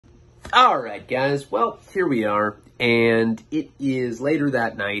All right, guys. Well, here we are, and it is later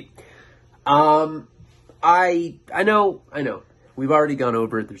that night. I know. We've already gone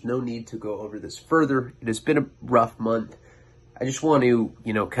over it. There's no need to go over this further. It has been a rough month. I just want to,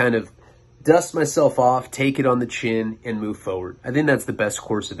 kind of dust myself off, take it on the chin, and move forward. I think that's the best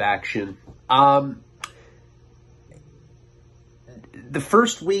course of action. The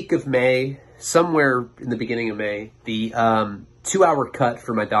first week of May, somewhere in the beginning of May, the 2-hour cut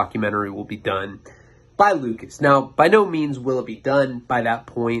for my documentary will be done by Lucas. Now, by no means will it be done by that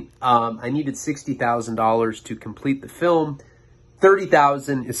point. I needed $60,000 to complete the film.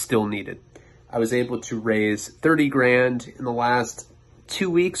 $30,000 is still needed. I was able to raise 30 grand in the last 2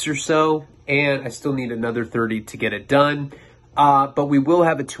 weeks or so, and I still need another 30 to get it done. But we will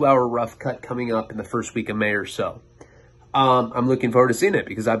have a 2-hour rough cut coming up in the first week of May or so. I'm looking forward to seeing it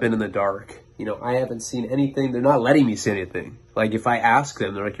because I've been in the dark. I haven't seen anything. They're not letting me see anything. Like, if I ask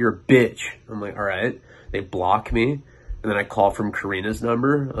them, they're like, "You're a bitch." I'm like, all right. They block me. And then I call from Karina's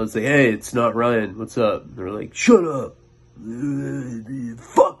number. I was like, "Hey, it's not Ryan. What's up?" And they're like, "Shut up.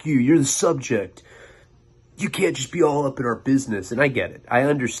 Fuck you. You're the subject. You can't just be all up in our business." And I get it. I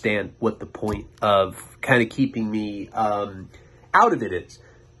understand what the point of kind of keeping me out of it is.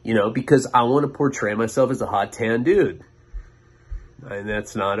 Because I want to portray myself as a hot tan dude. And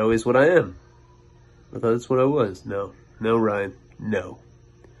that's not always what I am. I thought that's what I was. No, Ryan, no.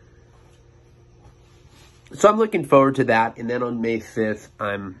 So I'm looking forward to that. And then on May 5th,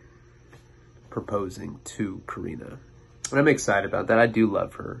 I'm proposing to Karina. And I'm excited about that. I do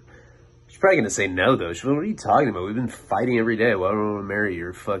love her. She's probably going to say no, though. She's like, "What are you talking about? We've been fighting every day. Why don't I want to marry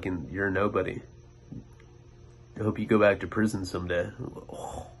you? You're a nobody. I hope you go back to prison someday."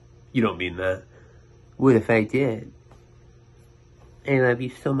 Oh, you don't mean that. What if I did? I love you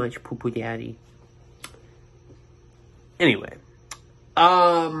so much, poo-poo daddy. Anyway.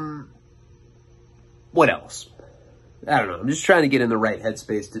 What else? I don't know. I'm just trying to get in the right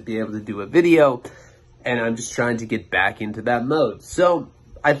headspace to be able to do a video. And I'm just trying to get back into that mode. So,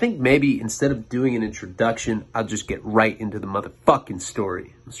 I think maybe instead of doing an introduction, I'll just get right into the motherfucking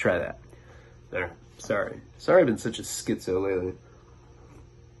story. Let's try that. There. Sorry I've been such a schizo lately.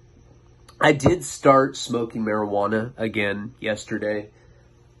 I did start smoking marijuana again yesterday.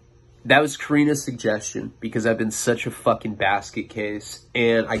 That was Karina's suggestion because I've been such a fucking basket case.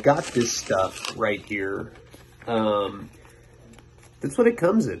 And I got this stuff right here. That's what it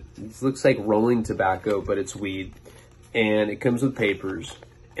comes in. It looks like rolling tobacco, but it's weed. And it comes with papers.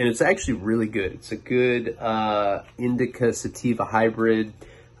 And it's actually really good. It's a good indica sativa hybrid.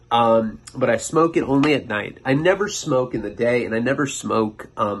 But I smoke it only at night. I never smoke in the day, and I never smoke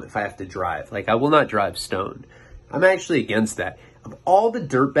if I have to drive. Like, I will not drive stoned. I'm actually against that. Of all the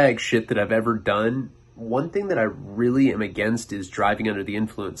dirtbag shit that I've ever done, one thing that I really am against is driving under the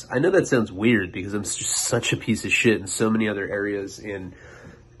influence. I know that sounds weird because I'm just such a piece of shit in so many other areas in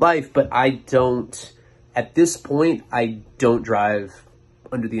life, but I don't, at this point, I don't drive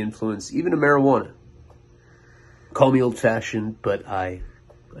under the influence, even of marijuana. Call me old-fashioned, but I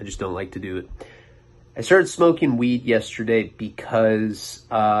just don't like to do it. I started smoking weed yesterday because,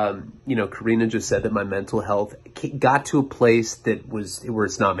 Karina just said that my mental health got to a place that where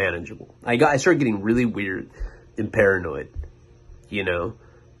it's not manageable. I started getting really weird and paranoid,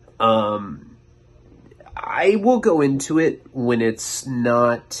 I will go into it when it's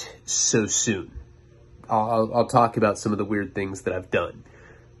not so soon. I'll talk about some of the weird things that I've done,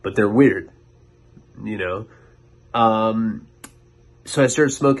 but they're weird, So I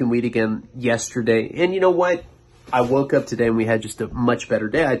started smoking weed again yesterday. And you know what? I woke up today and we had just a much better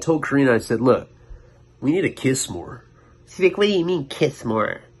day. I told Karina, I said, "Look, we need to kiss more." She's like, "What do you mean kiss more?"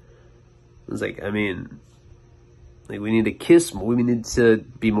 I was like, we need to kiss more. We need to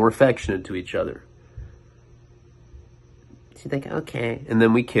be more affectionate to each other. She's like, "Okay." And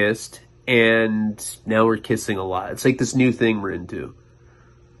then we kissed. And now we're kissing a lot. It's like this new thing we're into.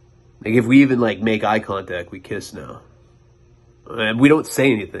 Like, if we even make eye contact, we kiss now. And we don't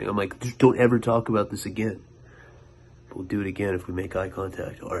say anything. I'm like, "Just don't ever talk about this again. We'll do it again if we make eye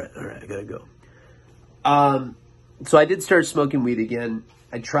contact." All right, I gotta go. So I did start smoking weed again.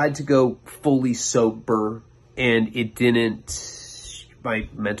 I tried to go fully sober, and it didn't. My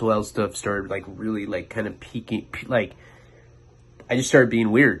mental health stuff started really kind of peaking. I just started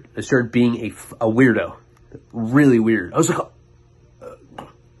being weird. I started being a weirdo, really weird. I was like,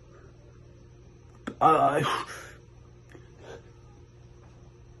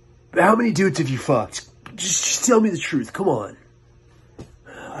 "How many dudes have you fucked? Just tell me the truth. Come on.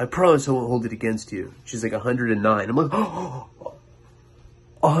 I promise I won't hold it against you." She's like, 109. I'm like,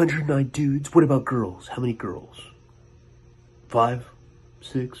 109 dudes? What about girls? How many girls? 5?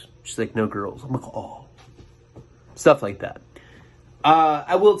 6. She's like, no girls. I'm like, oh. Stuff like that.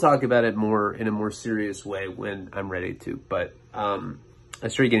 I will talk about it more in a more serious way when I'm ready to, but I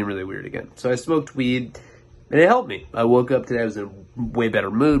started getting really weird again. So I smoked weed, and it helped me. I woke up today, I was in a way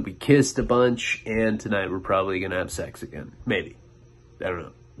better mood. We kissed a bunch, and tonight we're probably going to have sex again. Maybe. I don't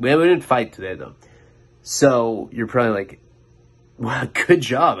know. We didn't fight today, though. So you're probably like, wow, good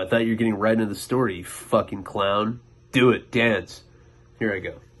job. I thought you were getting right into the story, you fucking clown. Do it. Dance. Here I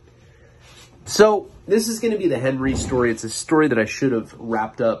go. So this is going to be the Henry story. It's a story that I should have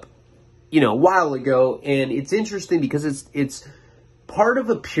wrapped up, a while ago. And it's interesting because it's part of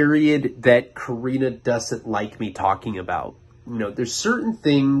a period that Karina doesn't like me talking about. There's certain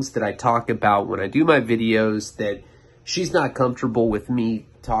things that I talk about when I do my videos that she's not comfortable with me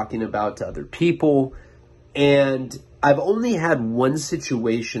talking about to other people. And I've only had one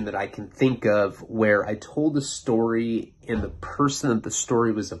situation that I can think of where I told a story and the person that the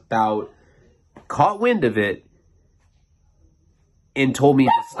story was about caught wind of it and told me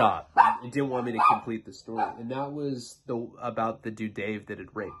to stop. It didn't want me to complete the story. And that was about the dude Dave that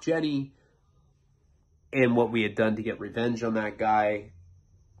had raped Jenny and what we had done to get revenge on that guy.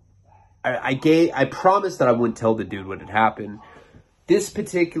 I promised that I wouldn't tell the dude what had happened. This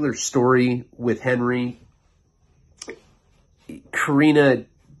particular story with Henry, Karina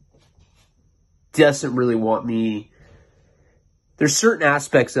doesn't really want me. There's certain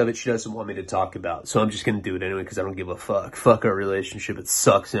aspects of it she doesn't want me to talk about. So I'm just going to do it anyway because I don't give a fuck. Fuck our relationship. It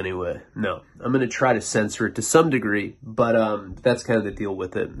sucks anyway. No, I'm going to try to censor it to some degree. But that's kind of the deal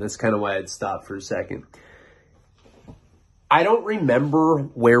with it. That's kind of why I'd stop for a second. I don't remember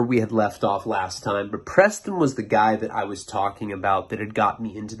where we had left off last time, but Preston was the guy that I was talking about that had got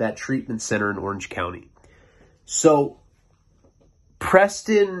me into that treatment center in Orange County. So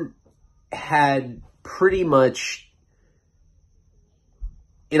Preston had pretty much,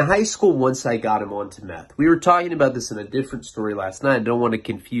 in high school, once I got him onto meth. We were talking about this in a different story last night. I don't want to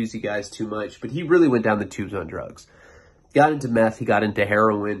confuse you guys too much, but he really went down the tubes on drugs. Got into meth, he got into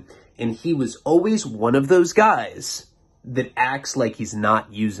heroin, and he was always one of those guys that acts like he's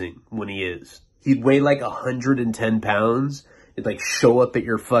not using when he is. He'd weigh like 110 pounds. He'd like show up at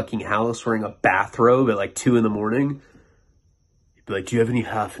your fucking house wearing a bathrobe at like 2 in the morning. He'd be like, do you have any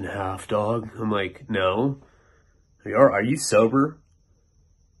half and half, dog? I'm like, no. Are you sober?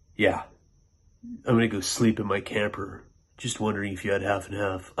 Yeah. I'm gonna go sleep in my camper. Just wondering if you had half and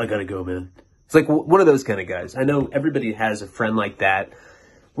half. I gotta go, man. It's like one of those kind of guys. I know everybody has a friend like that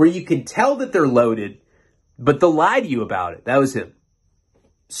where you can tell that they're loaded, but they'll lie to you about it. That was him.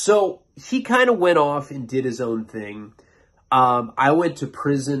 So he kind of went off and did his own thing. I went to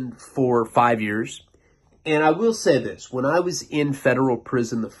prison for 5 years. And I will say this. When I was in federal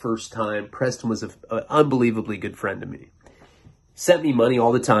prison the first time, Preston was an unbelievably good friend to me. Sent me money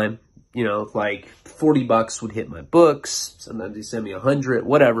all the time. Like $40 would hit my books. Sometimes he sent me 100,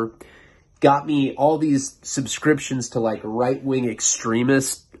 whatever. Got me all these subscriptions to like right-wing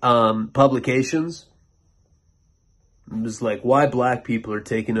extremist publications. It was like, why black people are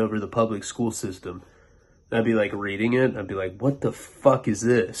taking over the public school system. And I'd be like reading it. I'd be like, what the fuck is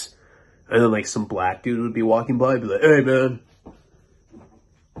this? And then like some black dude would be walking by. I'd be like, hey man,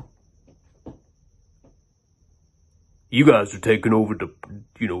 you guys are taking over the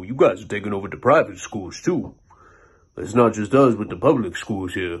private schools too. It's not just us with the public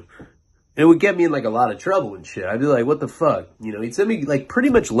schools here. It would get me in like a lot of trouble and shit. I'd be like, what the fuck? He'd send me like pretty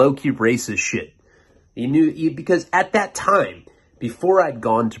much low-key racist shit. Because at that time, before I'd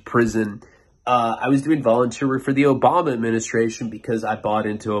gone to prison, I was doing volunteer work for the Obama administration because I bought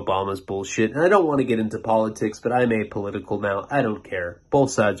into Obama's bullshit. And I don't want to get into politics, but I'm apolitical now. I don't care.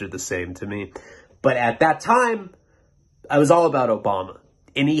 Both sides are the same to me. But at that time, I was all about Obama.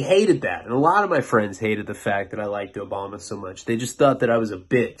 And he hated that. And a lot of my friends hated the fact that I liked Obama so much. They just thought that I was a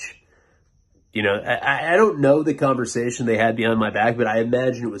bitch. I don't know the conversation they had behind my back, but I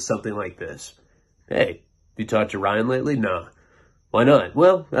imagine it was something like this. Hey, you talked to Ryan lately? Nah. Why not?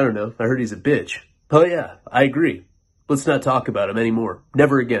 Well, I don't know. I heard he's a bitch. Oh yeah, I agree. Let's not talk about him anymore.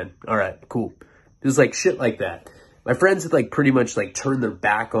 Never again. All right, cool. It was like shit like that. My friends had like pretty much like turned their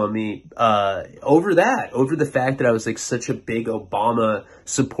back on me over the fact that I was like such a big Obama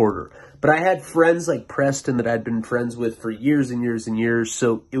supporter. But I had friends like Preston that I'd been friends with for years and years and years.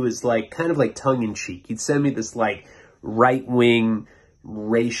 So it was like kind of like tongue in cheek. He'd send me this like right-wing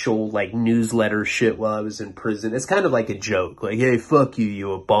racial like newsletter shit while I was in prison. It's kind of like a joke. Like, hey, fuck you, you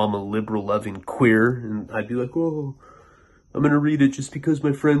Obama liberal loving queer. And I'd be like, oh, I'm going to read it just because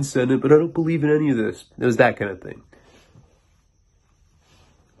my friend sent it, but I don't believe in any of this. It was that kind of thing.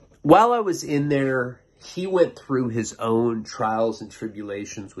 While I was in there, he went through his own trials and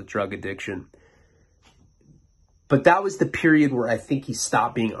tribulations with drug addiction. But that was the period where I think he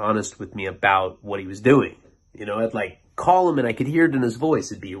stopped being honest with me about what he was doing. You know, I'd like call him and I could hear it in his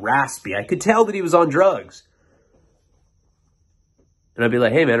voice. It'd be raspy. I could tell that he was on drugs. And I'd be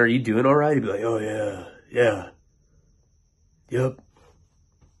like, hey man, are you doing all right? He'd be like, oh yeah. Yep.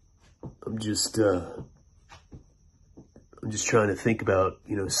 I'm just trying to think about,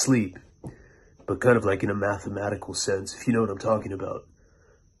 you know, sleep, but kind of like in a mathematical sense, if you know what I'm talking about.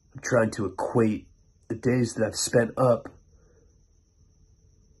 I'm trying to equate the days that I've spent up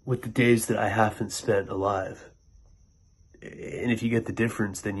with the days that I haven't spent alive. And if you get the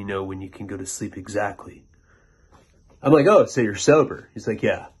difference, then you know when you can go to sleep exactly. I'm like, oh, so you're sober? He's like,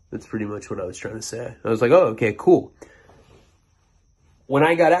 yeah, that's pretty much what I was trying to say. I was like, oh, okay, cool. When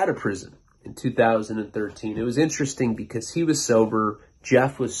I got out of prison in 2013, it was interesting because he was sober,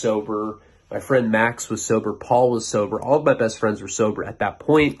 Jeff was sober, my friend Max was sober, Paul was sober, all of my best friends were sober at that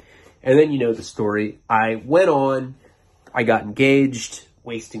point. And then you know the story. I went on, I got engaged,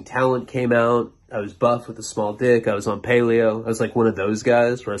 Wasting Talent came out, I was buff with a small dick, I was on paleo. I was like one of those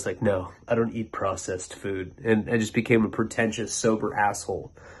guys where I was like, no, I don't eat processed food. And I just became a pretentious, sober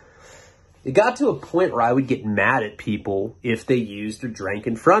asshole. It got to a point where I would get mad at people if they used or drank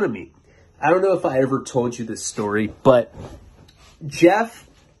in front of me. I don't know if I ever told you this story, but Jeff,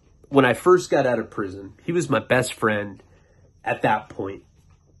 when I first got out of prison, he was my best friend at that point.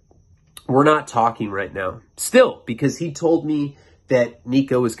 We're not talking right now. Still, because he told me that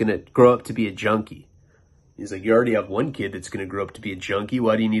Nico was going to grow up to be a junkie. He's like, you already have one kid that's going to grow up to be a junkie.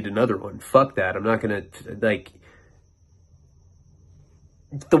 Why do you need another one? Fuck that. I'm not going to, like...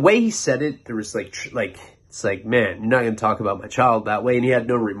 The way he said it, there was it's like, man, you're not going to talk about my child that way. And he had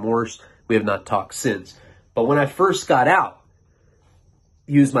no remorse. We have not talked since. But when I first got out,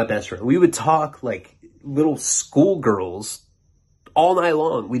 he was my best friend. We would talk like little schoolgirls all night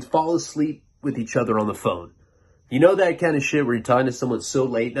long. We'd fall asleep with each other on the phone. You know that kind of shit where you're talking to someone so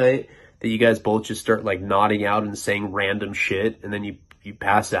late night that you guys both just start like nodding out and saying random shit. And then you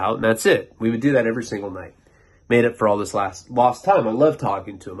pass out and that's it. We would do that every single night. Made up for all this lost time. I love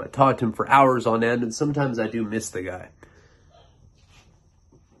talking to him. I talked to him for hours on end, and sometimes I do miss the guy.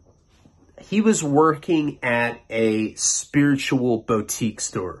 He was working at a spiritual boutique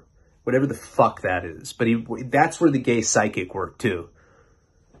store, whatever the fuck that is. But that's where the gay psychic worked too.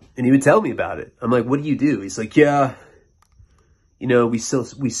 And he would tell me about it. I'm like, what do you do? He's like, yeah, you know, we sell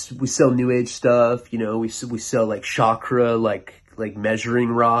new age stuff. You know, we sell like chakra, like measuring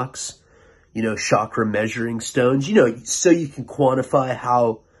rocks. You know, chakra measuring stones, you know, so you can quantify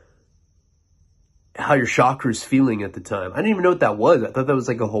how your chakra is feeling at the time. I didn't even know what that was. I thought that was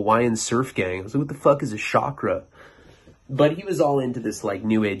like a Hawaiian surf gang. I was like, what the fuck is a chakra? But he was all into this like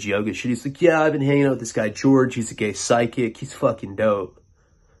new age yoga shit. He's like, yeah, I've been hanging out with this guy, George. He's a gay psychic. He's fucking dope.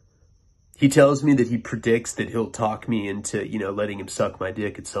 He tells me that he predicts that he'll talk me into, you know, letting him suck my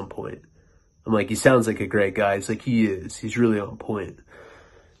dick at some point. I'm like, he sounds like a great guy. He's like, he is. He's really on point.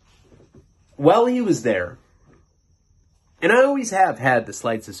 While he was there, and I always have had the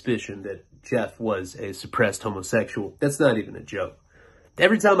slight suspicion that Jeff was a suppressed homosexual. That's not even a joke.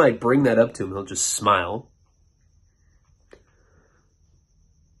 Every time I bring that up to him, he'll just smile.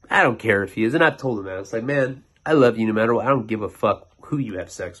 I don't care if he is. And I've told him that. It's like, man, I love you no matter what. I don't give a fuck who you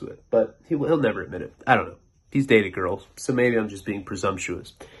have sex with. But he'll never admit it. I don't know. He's dated girls. So maybe I'm just being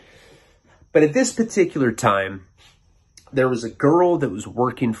presumptuous. But at this particular time, there was a girl that was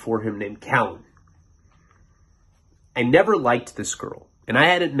working for him named Callan. I never liked this girl, and I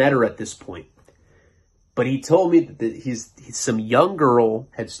hadn't met her at this point. But he told me that some young girl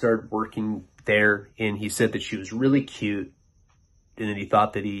had started working there, and he said that she was really cute, and that he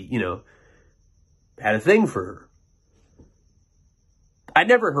thought that he, you know, had a thing for her. I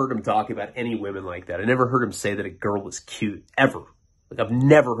never heard him talk about any women like that. I never heard him say that a girl was cute, ever. Like, I've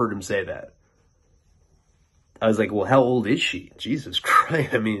never heard him say that. I was like, well, how old is she? Jesus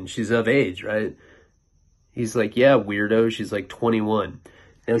Christ. I mean, she's of age, right? He's like, yeah, weirdo. She's like 21.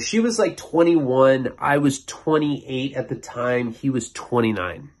 Now, she was like 21. I was 28 at the time. He was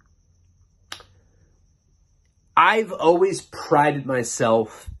 29. I've always prided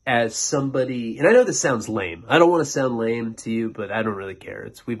myself as somebody, and I know this sounds lame. I don't want to sound lame to you, but I don't really care.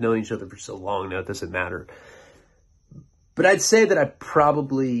 We've known each other for so long now, it doesn't matter. But I'd say that I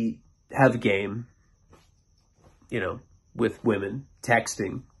probably have game. You know, with women,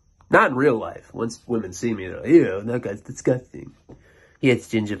 texting. Not in real life. Once women see me, they're like, ew, that guy's disgusting. He has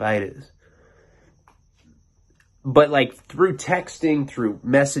gingivitis. But like through texting, through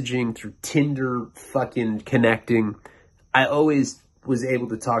messaging, through Tinder, fucking connecting, I always was able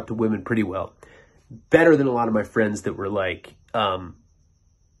to talk to women pretty well. better than a lot of my friends that were like, didn't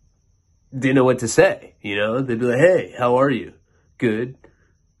know what to say, you know? They'd be like, hey, how are you? Good.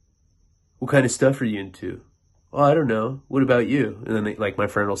 What kind of stuff are you into? Oh, I don't know. What about you? And then like my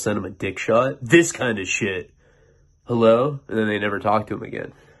friend will send him a dick shot. This kind of shit. Hello? And then they never talk to him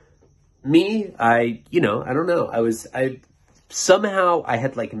again. Me, I don't know. Somehow I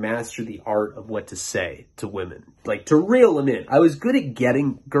had like mastered the art of what to say to women, like to reel them in. I was good at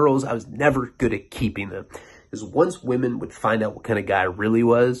getting girls. I was never good at keeping them. Because once women would find out what kind of guy I really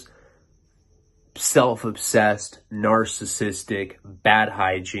was, self-obsessed, narcissistic, bad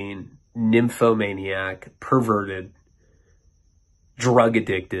hygiene, nymphomaniac, perverted, drug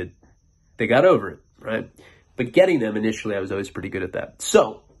addicted, they got over it, right? But getting them initially, I was always pretty good at that.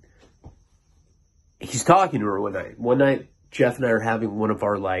 So he's talking to her one night. One night, Jeff and I are having one of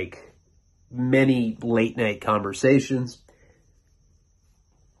our like many late night conversations.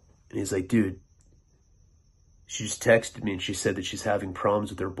 And he's like, dude, she just texted me and she said that she's having problems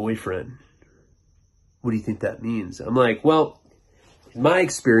with her boyfriend. What do you think that means? I'm like, well, in my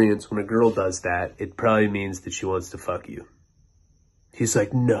experience, when a girl does that, it probably means that she wants to fuck you. He's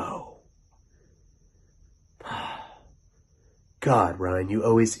like, no. God, Ryan, do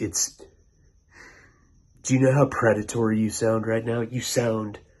you know how predatory you sound right now? You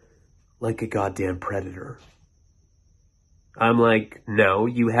sound like a goddamn predator. I'm like, no,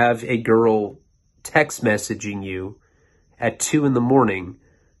 you have a girl text messaging you at 2 a.m.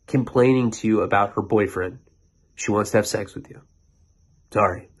 complaining to you about her boyfriend. She wants to have sex with you.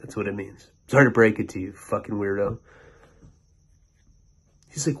 Sorry, that's what it means. Sorry to break it to you, fucking weirdo.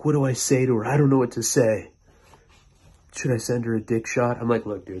 He's like, what do I say to her? I don't know what to say. Should I send her a dick shot? I'm like,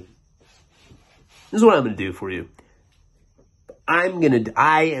 look, dude. This is what I'm going to do for you. I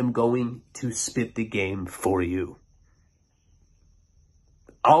am going to spit the game for you.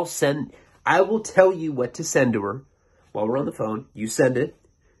 I will tell you what to send to her while we're on the phone. You send it.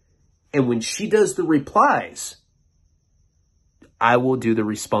 And when she does the replies, I will do the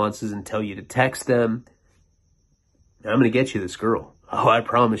responses and tell you to text them. I'm going to get you this girl. Oh, I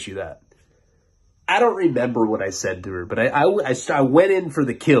promise you that. I don't remember what I said to her, but I went in for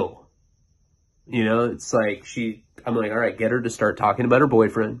the kill. You know, it's like I'm like, all right, get her to start talking about her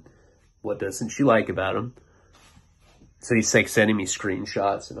boyfriend. What doesn't she like about him? So he's like sending me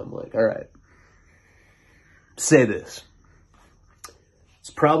screenshots and I'm like, all right, say this.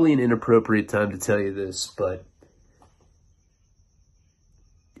 It's probably an inappropriate time to tell you this, but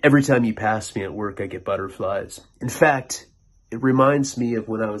every time you pass me at work, I get butterflies. In fact, it reminds me of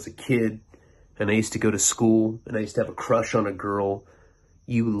when I was a kid and I used to go to school and I used to have a crush on a girl.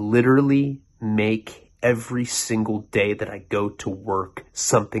 You literally make every single day that I go to work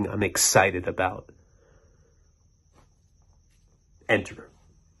something I'm excited about. Enter.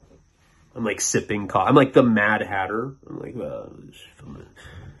 I'm like sipping coffee. I'm like the Mad Hatter. I'm like, I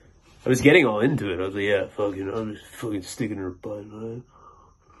was getting all into it. I was like, yeah, fucking, I'm just fucking sticking her butt, man.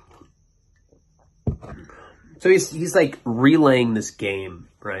 So he's like relaying this game,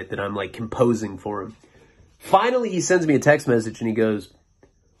 right, that I'm like composing for him. Finally, he sends me a text message and he goes,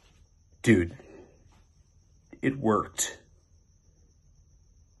 dude, it worked.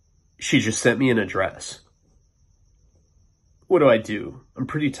 She just sent me an address. What do I do? I'm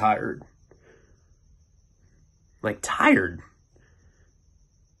pretty tired. Like, tired? I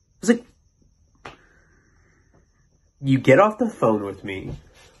was like, you get off the phone with me,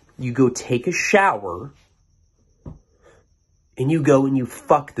 you go take a shower, and you go and you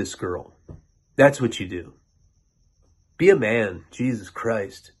fuck this girl. That's what you do. Be a man. Jesus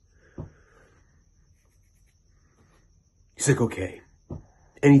Christ. He's like, okay.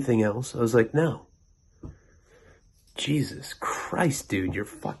 Anything else? I was like, no. Jesus Christ, dude. You're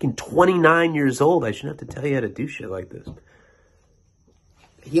fucking 29 years old. I shouldn't have to tell you how to do shit like this.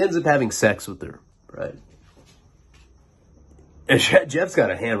 He ends up having sex with her, right? And Jeff's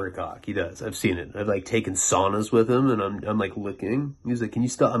got a hammer cock. He does. I've seen it. I've like taken saunas with him and I'm like looking. He's like, can you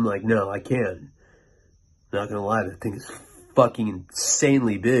stop? I'm like, no, I can't. Not gonna lie, that thing is fucking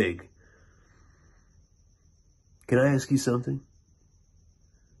insanely big. Can I ask you something?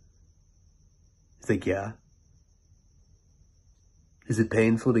 He's like, yeah. Is it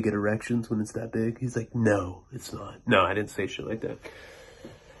painful to get erections when it's that big? He's like, no, it's not. No, I didn't say shit like that.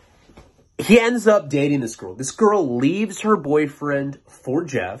 He ends up dating this girl. This girl leaves her boyfriend for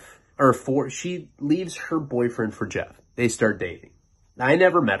Jeff, she leaves her boyfriend for Jeff. They start dating. I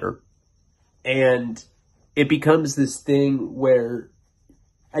never met her. And it becomes this thing where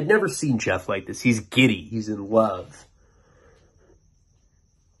I'd never seen Jeff like this. He's giddy. He's in love.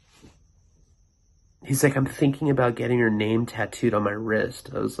 he's like, I'm thinking about getting her name tattooed on my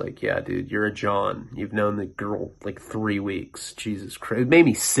wrist. I was like, yeah, dude, you're a John. You've known the girl like 3 weeks. Jesus Christ. It made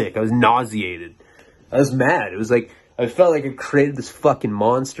me sick. I was nauseated. I was mad. It was like, I felt like I created this fucking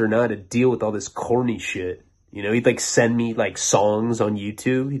monster and I had to deal with all this corny shit. You know, he'd like send me like songs on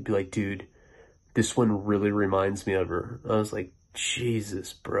YouTube. He'd be like, dude, this one really reminds me of her. I was like,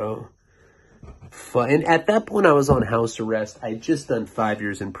 Jesus, bro. And at that point, I was on house arrest. I had just done 5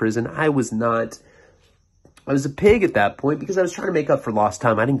 years in prison. I was a pig at that point because I was trying to make up for lost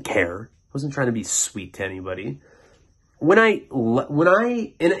time. I didn't care. I wasn't trying to be sweet to anybody. And I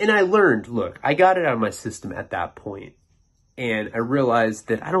learned, look, I got it out of my system at that point. And I realized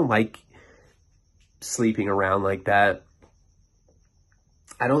that I don't like sleeping around like that.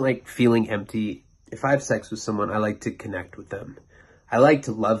 I don't like feeling empty. If I have sex with someone, I like to connect with them. I like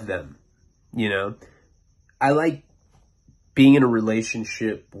to love them, you know. I like being in a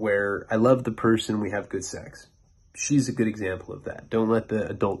relationship where I love the person, we have good sex. She's a good example of that. Don't let the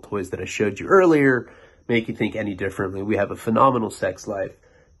adult toys that I showed you earlier make you think any differently. We have a phenomenal sex life,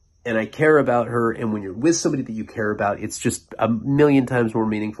 and I care about her, and when you're with somebody that you care about, it's just a million times more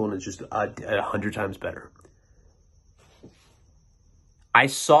meaningful, and it's just 100 times better. I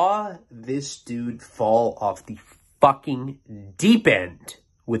saw this dude fall off the fucking deep end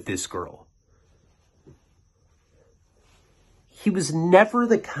with this girl. He was never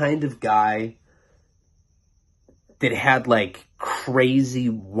the kind of guy that had like crazy,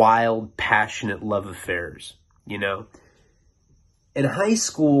 wild, passionate love affairs, you know? In high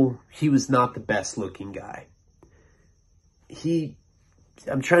school, he was not the best looking guy.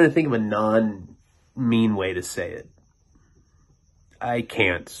 I'm trying to think of a non-mean way to say it. I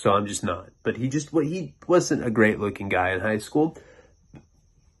can't, so I'm just not. But he wasn't a great looking guy in high school.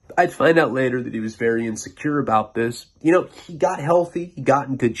 I'd find out later that he was very insecure about this. You know, he got healthy. He got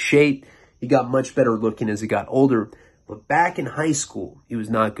in good shape. He got much better looking as he got older. But back in high school, he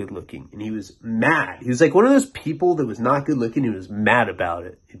was not good looking. And he was mad. He was like one of those people that was not good looking. He was mad about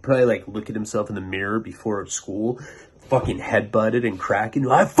it. He'd probably like look at himself in the mirror before school, fucking headbutted and cracking.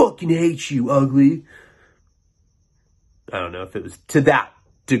 I fucking hate you, ugly. I don't know if it was to that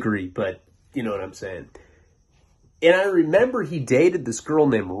degree, but you know what I'm saying. And I remember he dated this girl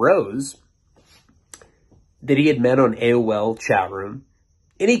named Rose that he had met on AOL chat room,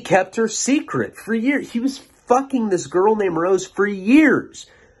 and he kept her secret for years. He was fucking this girl named Rose for years,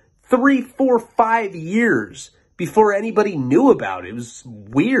 3, 4, 5 years before anybody knew about it. It was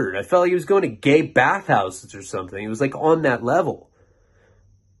weird. I felt like he was going to gay bathhouses or something. It was like on that level.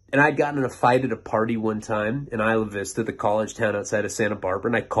 And I'd gotten in a fight at a party one time in Isla Vista, the college town outside of Santa Barbara,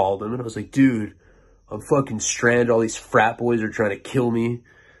 and I called him and I was like, dude, I'm fucking stranded. All these frat boys are trying to kill me.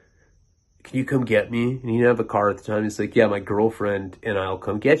 Can you come get me? And he didn't have a car at the time. He's like, yeah, my girlfriend and I'll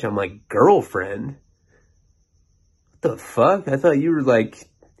come get you. I'm like, girlfriend? What the fuck? I thought you were like,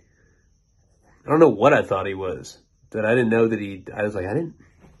 I don't know what I thought he was. But I didn't know that I was like, I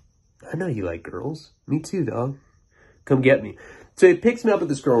know you like girls. Me too, dog. Come get me. So he picks me up with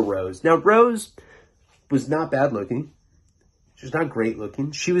this girl, Rose. Now, Rose was not bad looking. She was not great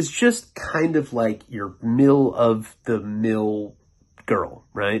looking. She was just kind of like your mill-of-the-mill girl,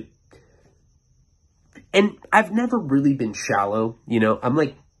 right? And I've never really been shallow, you know? I'm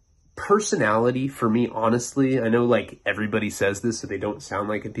like, personality for me, honestly, I know like everybody says this so they don't sound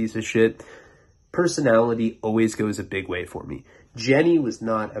like a piece of shit. Personality always goes a big way for me. Jenny was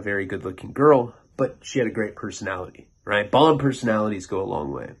not a very good-looking girl, but she had a great personality, right? Bomb personalities go a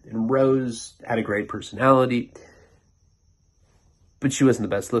long way. And Rose had a great personality, but she wasn't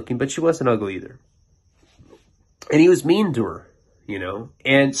the best looking, but she wasn't ugly either. And he was mean to her, you know?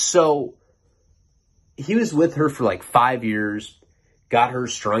 And so he was with her for like 5 years, got her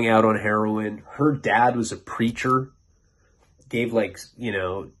strung out on heroin. Her dad was a preacher, gave like, you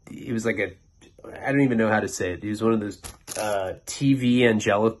know, he was like I don't even know how to say it. He was one of those TV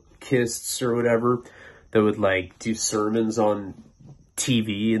angelicists or whatever that would like do sermons on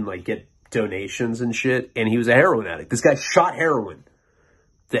TV and like get donations and shit. And he was a heroin addict. This guy shot heroin.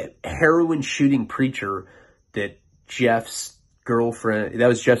 The heroin shooting preacher that was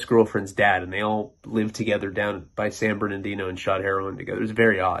Jeff's girlfriend's dad, and they all lived together down by San Bernardino and shot heroin together. It was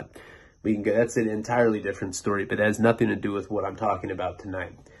very odd. That's an entirely different story, but it has nothing to do with what I'm talking about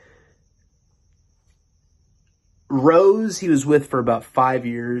tonight. Rose, he was with for about 5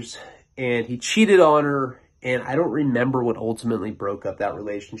 years, and he cheated on her, and I don't remember what ultimately broke up that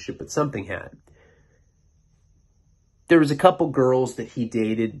relationship, but something had. There was a couple girls that he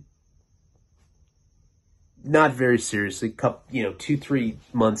dated, not very seriously, 2-3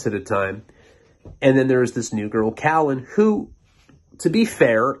 months at a time. And then there was this new girl, Callan, who, to be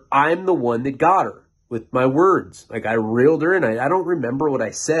fair, I'm the one that got her. with my words. Like, I reeled her in. I don't remember what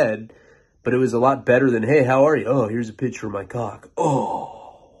I said, but it was a lot better than, hey, how are you? Oh, here's a picture of my cock.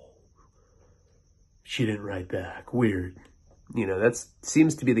 Oh, she didn't write back. Weird. You know, that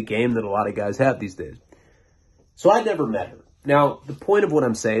seems to be the game that a lot of guys have these days. So I never met her. Now, the point of what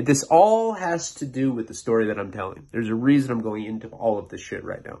I'm saying, this all has to do with the story that I'm telling. There's a reason I'm going into all of this shit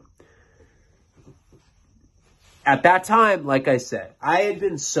right now. At that time, like I said, I had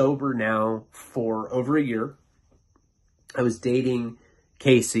been sober now for over a year. I was dating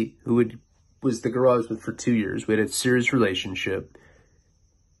Casey, who was the girl I was with for 2 years. We had a serious relationship.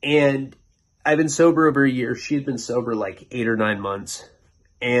 And I've been sober over a year. She had been sober like 8 or 9 months.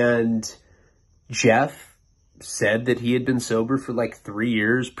 And Jeff said that he had been sober for like 3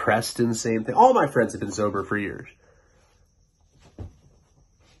 years. Preston, same thing. All my friends have been sober for years.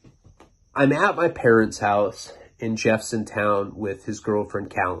 I'm at my parents' house, and Jeff's in town with his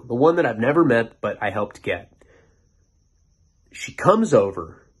girlfriend, Callan, the one that I've never met, but I helped get. She comes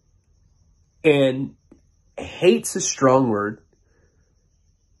over and hate's a strong word,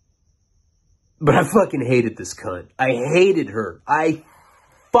 but I fucking hated this cunt. I hated her. I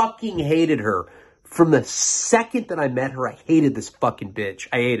fucking hated her. From the second that I met her, I hated this fucking bitch.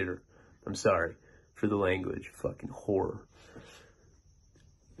 I hated her. I'm sorry for the language. Fucking whore.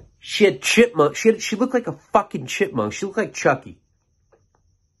 She had chipmunk. She looked like a fucking chipmunk. She looked like Chucky.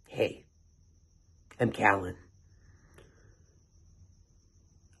 Hey, I'm Callan.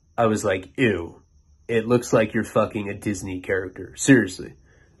 I was like, ew. It looks like you're fucking a Disney character. Seriously.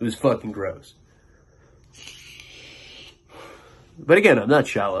 It was fucking gross. But again, I'm not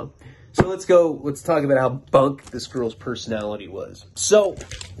shallow. So let's talk about how bunk this girl's personality was. So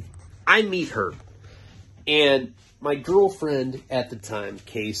I meet her, and my girlfriend at the time,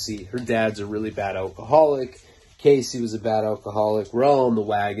 Casey, her dad's a really bad alcoholic. Casey was a bad alcoholic. We're all on the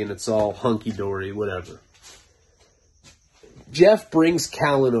wagon. It's all hunky-dory, whatever. Jeff brings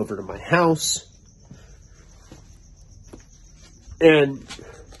Callan over to my house, and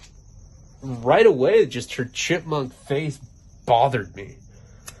right away, just her chipmunk face bothered me.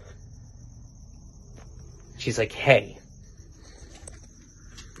 She's like, hey.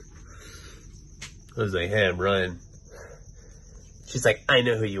 I was like, hey, I'm Ryan. She's like, I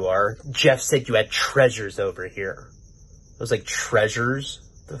know who you are. Jeff said you had treasures over here. I was like, treasures?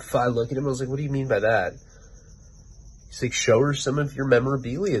 I look at him, I was like, what do you mean by that? He's like, show her some of your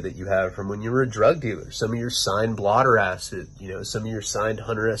memorabilia that you have from when you were a drug dealer. Some of your signed blotter acid, you know, some of your signed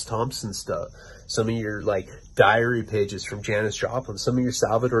Hunter S. Thompson stuff. Some of your, like, diary pages from Janis Joplin. Some of your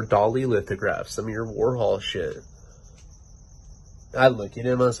Salvador Dali lithographs. Some of your Warhol shit. I look at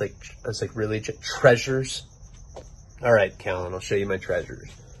him, I was like, really? Treasures? All right, Callan, I'll show you my treasures.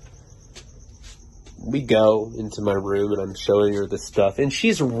 We go into my room, and I'm showing her this stuff, and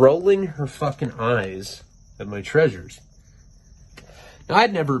she's rolling her fucking eyes at my treasures. Now,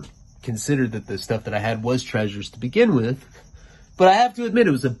 I'd never considered that the stuff that I had was treasures to begin with, but I have to admit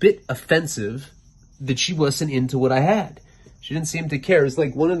it was a bit offensive that she wasn't into what I had. She didn't seem to care. It was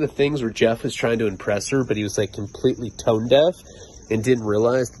like one of the things where Jeff was trying to impress her, but he was like completely tone deaf and didn't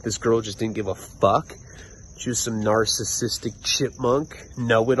realize that this girl just didn't give a fuck. She was some narcissistic chipmunk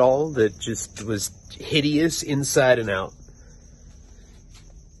know-it-all that just was hideous inside and out.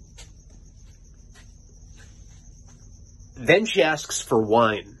 Then she asks for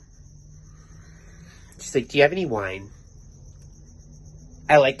wine. She's like, do you have any wine?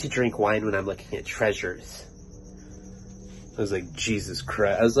 I like to drink wine when I'm looking at treasures. I was like, Jesus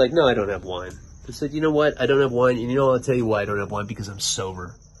Christ. I was like, no, I don't have wine. I said, you know what? I don't have wine. And you know, I'll tell you why I don't have wine. Because I'm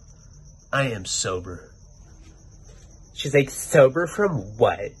sober. I am sober. She's like, sober from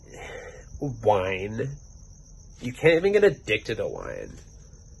what? Wine. You can't even get addicted to wine.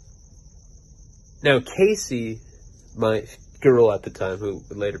 Now, Casey, my girl at the time, who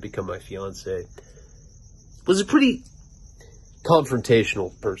would later become my fiance, was a pretty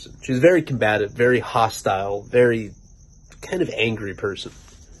confrontational person. She was very combative, very hostile, very kind of angry person.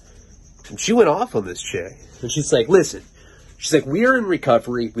 And she went off on this chick. And she's like, listen, she's like, we are in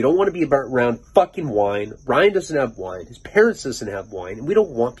recovery. We don't want to be around fucking wine. Ryan doesn't have wine. His parents doesn't have wine. And we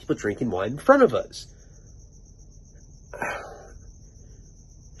don't want people drinking wine in front of us.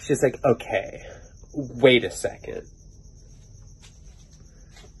 She's like, okay, wait a second.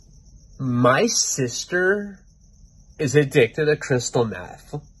 My sister is addicted to crystal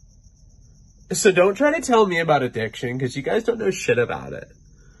meth. So don't try to tell me about addiction, because you guys don't know shit about it.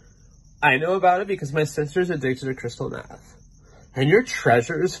 I know about it because my sister's addicted to crystal meth. And your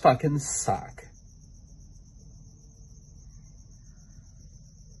treasures fucking suck.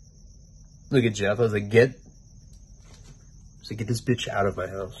 Look at Jeff. I was like, get this bitch out of my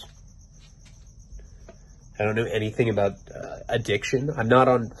house. I don't know anything about addiction. I'm not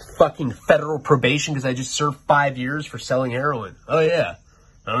on fucking federal probation because I just served 5 years for selling heroin. Oh yeah,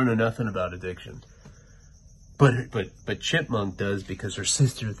 I don't know nothing about addiction. But Chipmunk does because her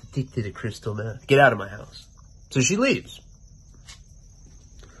sister is addicted to crystal meth. Get out of my house. So she leaves.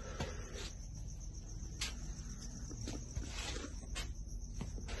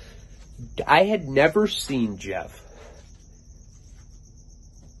 I had never seen Jeff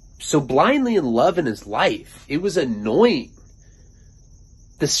so blindly in love in his life. It was annoying.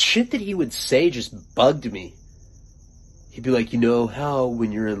 The shit that he would say just bugged me. He'd be like, you know how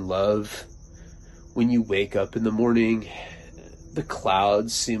when you're in love, when you wake up in the morning, the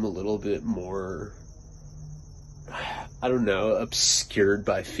clouds seem a little bit more, I don't know, obscured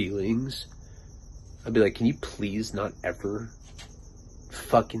by feelings. I'd be like, can you please not ever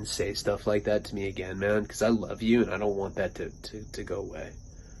fucking say stuff like that to me again, man? Because I love you and I don't want that to go away.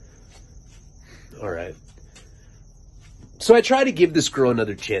 All right. So I try to give this girl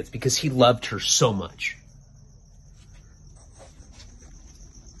another chance because he loved her so much.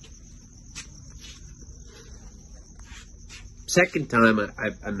 Second time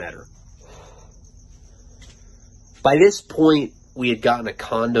I met her. By this point, we had gotten a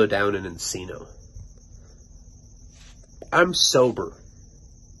condo down in Encino. I'm sober.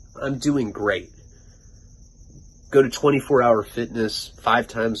 I'm doing great. Go to 24-hour fitness 5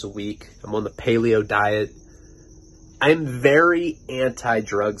 times a week. I'm on the paleo diet. I'm very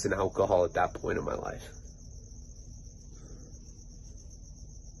anti-drugs and alcohol at that point in my life.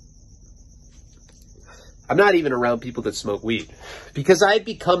 I'm not even around people that smoke weed because I had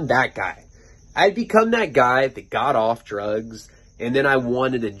become that guy. I'd become that guy that got off drugs and then I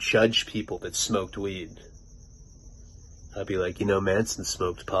wanted to judge people that smoked weed. I'd be like, you know, Manson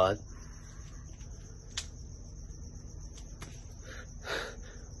smoked pot.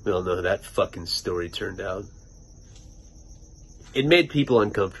 We all know how that fucking story turned out. It made people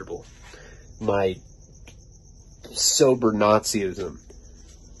uncomfortable. My sober Nazism.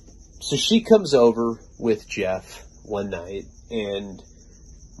 So she comes over with Jeff one night and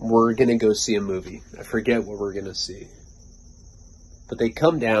we're going to go see a movie. I forget what we're going to see. But they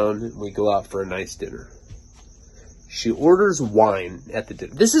come down and we go out for a nice dinner. She orders wine at the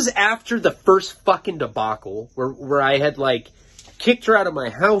dinner. This is after the first fucking debacle where I had like kicked her out of my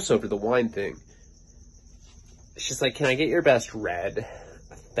house over the wine thing. She's like, can I get your best red?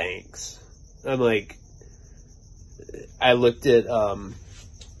 Thanks. I'm like, I looked at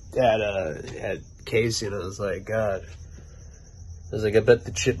Casey and I was like, God. I was like, I bet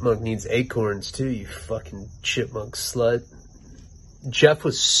the chipmunk needs acorns too, you fucking chipmunk slut. Jeff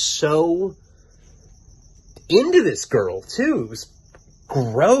was so into this girl too. It was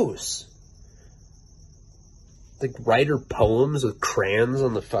gross. Like, write her poems with crayons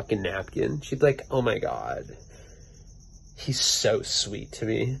on the fucking napkin. She'd be like, oh my God. He's so sweet to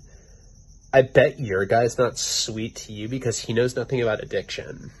me. I bet your guy's not sweet to you because he knows nothing about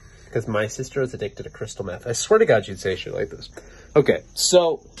addiction. Because my sister is addicted to crystal meth. I swear to God you'd say shit like this. Okay,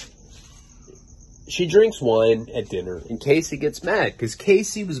 so she drinks wine at dinner and Casey gets mad because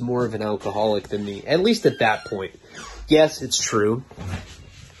Casey was more of an alcoholic than me, at least at that point. Yes, it's true.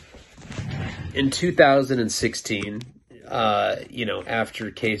 In 2016,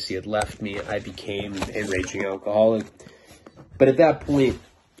 after Casey had left me, I became a raging alcoholic. But at that point,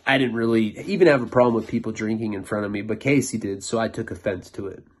 I didn't really even have a problem with people drinking in front of me, but Casey did, so I took offense to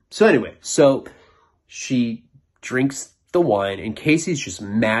it. So anyway, so she drinks the wine, and Casey's just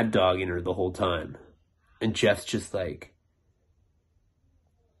mad dogging her the whole time. And Jeff's just like,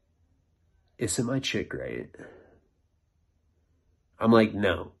 isn't my chick great? I'm like,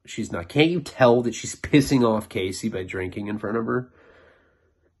 no, she's not. Can't you tell that she's pissing off Casey by drinking in front of her?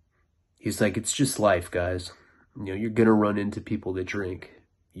 He's like, it's just life, guys. You know, you're gonna run into people that drink.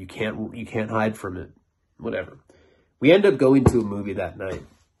 You can't hide from it. Whatever. We end up going to a movie that night.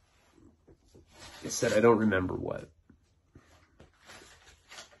 I said, I don't remember what.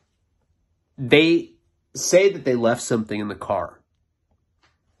 They say that they left something in the car.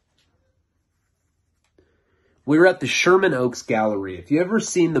 We were at the Sherman Oaks Gallery. If you ever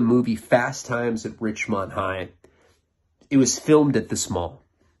seen the movie Fast Times at Ridgemont High, it was filmed at this mall.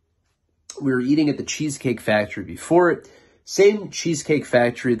 We were eating at the Cheesecake Factory before it. Same Cheesecake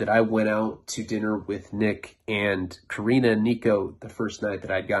Factory that I went out to dinner with Nick and Karina and Nico the first night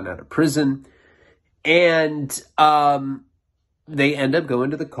that I'd gotten out of prison. And they end up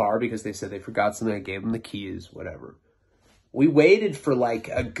going to the car because they said they forgot something. I gave them the keys, whatever. We waited for like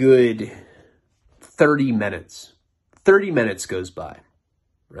a good 30 minutes. 30 minutes goes by,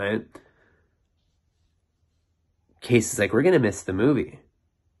 right? Casey's like, we're going to miss the movie.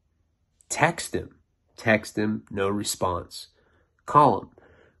 Text him. Text him, no response. Call him,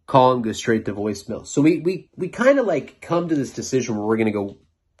 go straight to voicemail. So we kind of like come to this decision where we're going to go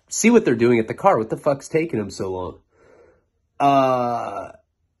see what they're doing at the car. What the fuck's taking them so long?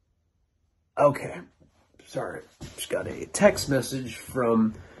 Okay. Sorry. Just got a text message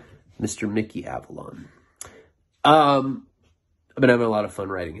from Mr. Mickey Avalon. I've been having a lot of fun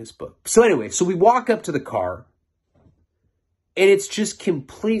writing his book. So anyway, so we walk up to the car and it's just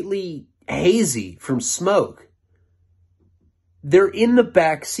completely hazy from smoke. They're in the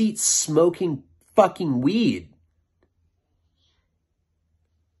back seat smoking fucking weed.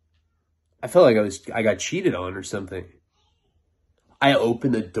 I felt like I got cheated on or something. I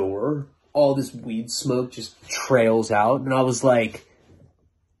opened the door. All this weed smoke just trails out. And I was like,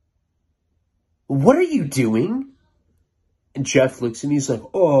 what are you doing? And Jeff looks at me. He's like,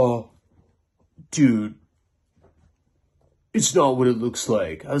 oh, dude, it's not what it looks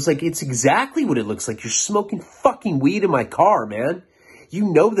like. I was like, it's exactly what it looks like. You're smoking fucking weed in my car, man.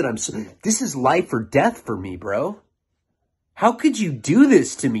 You know that this is life or death for me, bro. How could you do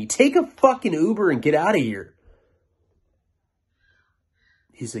this to me? Take a fucking Uber and get out of here.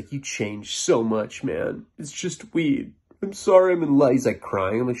 He's like, you changed so much, man. It's just weed. I'm sorry I'm in love. He's like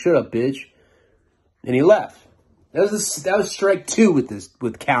crying. I'm like, shut up, bitch. And he left. That was strike two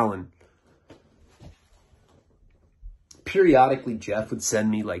with Callan. Periodically, Jeff would send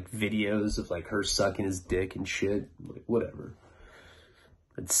me like videos of like her sucking his dick and shit. I'm like, whatever.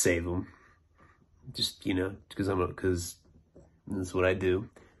 I'd save them. Just, you know, because that's what I do.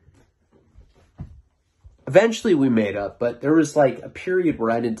 Eventually we made up, but there was like a period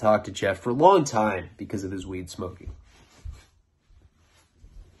where I didn't talk to Jeff for a long time because of his weed smoking.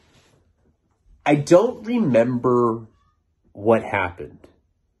 I don't remember what happened,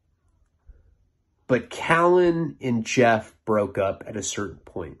 but Callan and Jeff broke up at a certain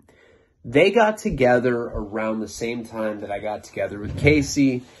point. They got together around the same time that I got together with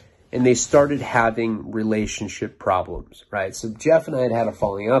Casey, and they started having relationship problems, right? So Jeff and I had a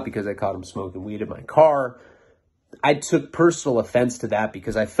falling out because I caught him smoking weed in my car. I took personal offense to that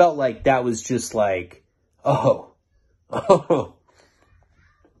because I felt like that was just like, oh,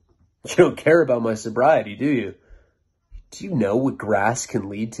 you don't care about my sobriety, do you? Do you know what grass can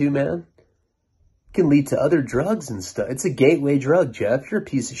lead to, man? It can lead to other drugs and stuff. It's a gateway drug, Jeff. You're a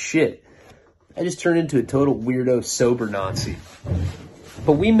piece of shit. I just turned into a total weirdo sober Nazi.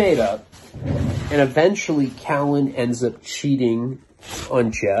 But we made up, and eventually Callan ends up cheating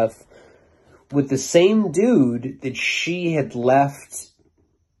on Jeff with the same dude that she had left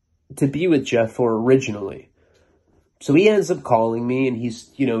to be with Jeff for originally. So he ends up calling me, and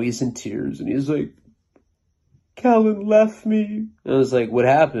he's in tears, and he's like, Callan left me. And I was like, what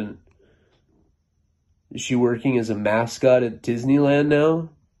happened? Is she working as a mascot at Disneyland now?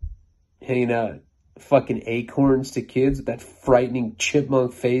 Hanging out fucking acorns to kids with that frightening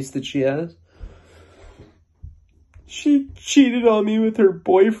chipmunk face that she has? She cheated on me with her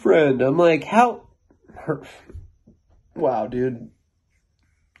boyfriend. I'm like, how? Wow, dude.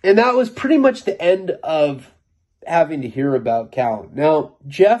 And that was pretty much the end of having to hear about Callan. Now,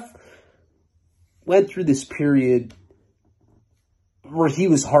 Jeff went through this period where he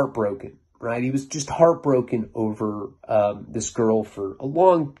was heartbroken, right? He was just heartbroken over this girl for a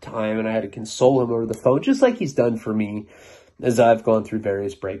long time, and I had to console him over the phone, just like he's done for me as I've gone through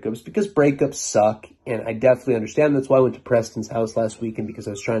various breakups, because breakups suck, and I definitely understand. That's why I went to Preston's house last weekend, because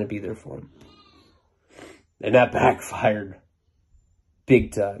I was trying to be there for him. And that backfired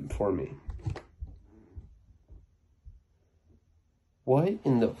big time for me. What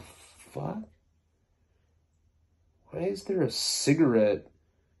in the fuck? Why is there a cigarette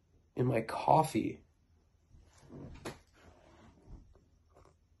in my coffee?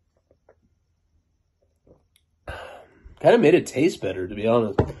 Kind of made it taste better, to be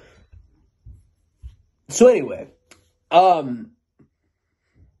honest. So anyway, so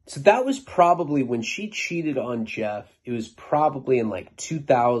that was probably when she cheated on Jeff. It was probably in like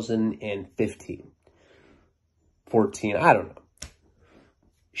 2015, 14, I don't know.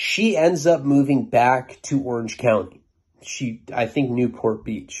 She ends up moving back to Orange County. I think Newport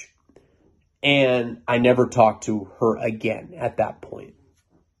Beach. And I never talked to her again at that point.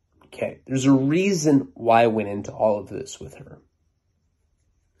 Okay, there's a reason why I went into all of this with her.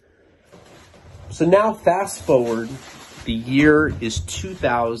 So now fast forward, the year is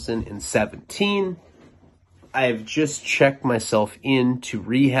 2017. I've just checked myself into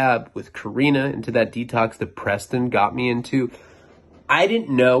rehab with Karina, into that detox that Preston got me into. I didn't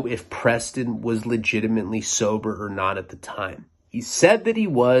know if Preston was legitimately sober or not at the time. He said that he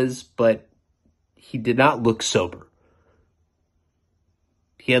was, but he did not look sober.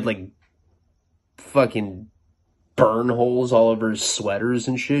 He had like fucking burn holes all over his sweaters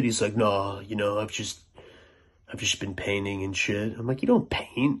and shit. He's like, no, you know, I've just been painting and shit. I'm like, you don't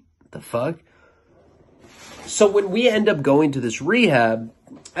paint? What the fuck? So when we end up going to this rehab,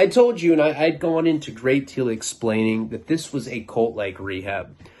 I told you, and I'd gone into great deal explaining that this was a cult-like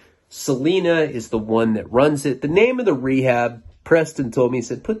rehab. Selena is the one that runs it. The name of the rehab, Preston told me, he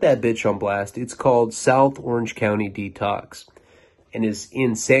said, put that bitch on blast. It's called South Orange County Detox and is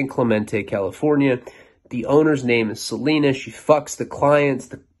in San Clemente, California. The owner's name is Selena. She fucks the clients,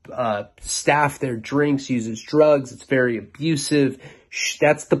 the staff there drinks, uses drugs. It's very abusive.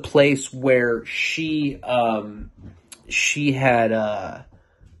 That's the place where she had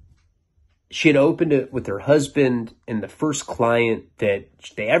opened it with her husband, and the first client that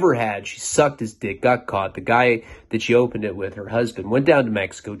they ever had, she sucked his dick, got caught. The guy that she opened it with, her husband, went down to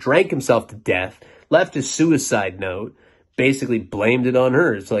Mexico, drank himself to death, left a suicide note, basically blamed it on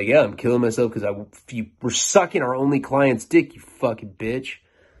her. It's like, yeah, I'm killing myself because you were sucking our only client's dick, you fucking bitch.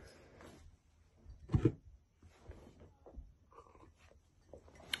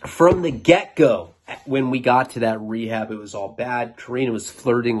 From the get-go, when we got to that rehab, it was all bad. Karina was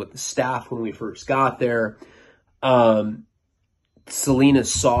flirting with the staff when we first got there. Selena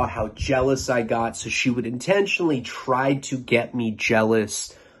saw how jealous I got, so she would intentionally try to get me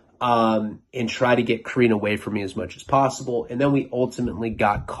jealous and try to get Karina away from me as much as possible. And then we ultimately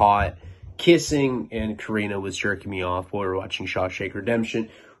got caught kissing, and Karina was jerking me off while we were watching Shawshank Redemption.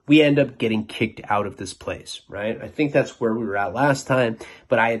 We end up getting kicked out of this place, right? I think that's where we were at last time,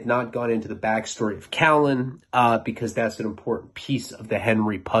 but I had not gone into the backstory of Callan because that's an important piece of the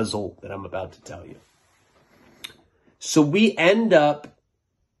Henry puzzle that I'm about to tell you. So we end up,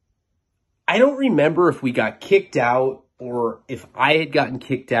 I don't remember if we got kicked out or if I had gotten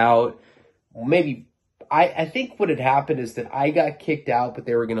kicked out. Maybe, I think what had happened is that I got kicked out, but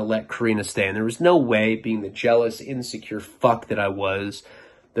they were going to let Karina stay. And there was no way, being the jealous, insecure fuck that I was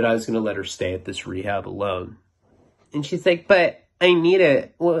going to let her stay at this rehab alone. And she's like, but I need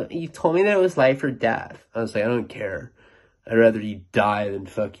it. Well, you told me that it was life or death. I was like, I don't care. I'd rather you die than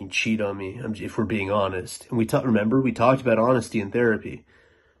fucking cheat on me, if we're being honest. And remember, we talked about honesty in therapy.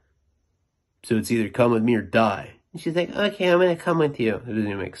 So it's either come with me or die. And she's like, okay, I'm going to come with you. It doesn't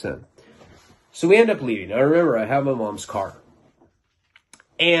even make sense. So we end up leaving. I remember I have my mom's car.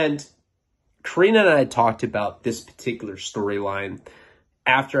 And Karina and I had talked about this particular storyline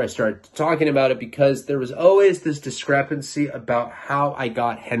after I started talking about it, because there was always this discrepancy about how I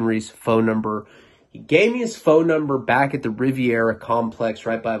got Henry's phone number. He gave me his phone number back at the Riviera complex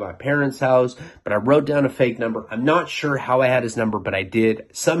right by my parents' house, but I wrote down a fake number. I'm not sure how I had his number, but I did.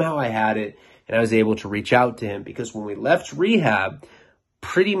 Somehow I had it, and I was able to reach out to him, because when we left rehab,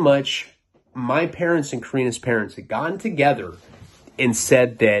 pretty much my parents and Karina's parents had gotten together and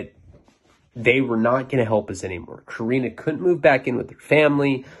said that they were not going to help us anymore. Karina couldn't move back in with her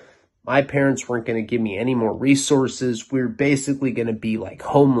family. My parents weren't going to give me any more resources. We were basically going to be like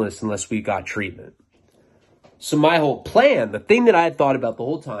homeless unless we got treatment. So my whole plan, the thing that I had thought about the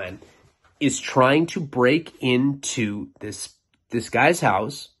whole time, is trying to break into this guy's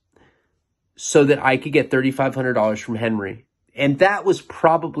house so that I could get $3,500 from Henry. And that was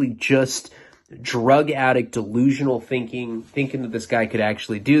probably just drug addict, delusional thinking that this guy could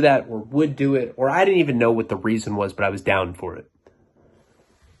actually do that or would do it, or I didn't even know what the reason was, but I was down for it.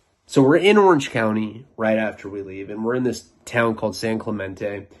 So we're in Orange County right after we leave, and we're in this town called San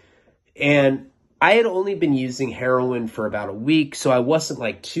Clemente, and I had only been using heroin for about a week, so I wasn't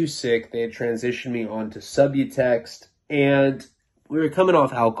like too sick. They had transitioned me onto Subutex, and we were coming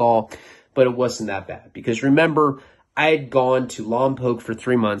off alcohol, but it wasn't that bad, because remember, I had gone to Lompoc for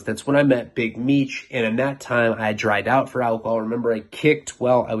 3 months. That's when I met Big Meech. And in that time, I had dried out for alcohol. Remember, I kicked,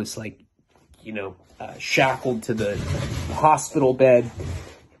 well, I was like, shackled to the hospital bed.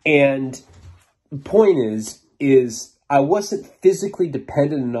 And the point is I wasn't physically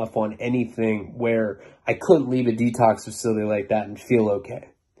dependent enough on anything where I couldn't leave a detox facility like that and feel okay.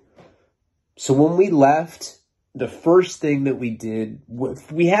 So when we left, the first thing that we did,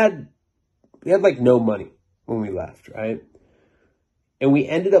 we had like no money when we left, right? And we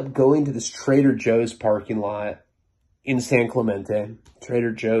ended up going to this Trader Joe's parking lot in San Clemente.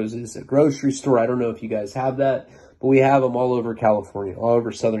 Trader Joe's is a grocery store. I don't know if you guys have that, but we have them all over California, all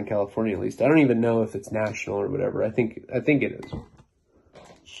over Southern California at least. I don't even know if it's national or whatever. I think it is.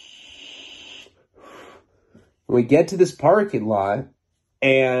 We get to this parking lot,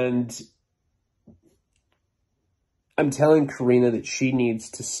 and I'm telling Karina that she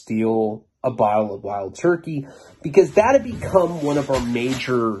needs to steal a bottle of wild turkey, because that had become one of our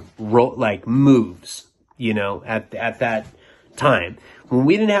major moves, at that time. When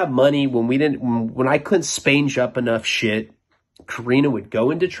we didn't have money, when I couldn't spange up enough shit, Karina would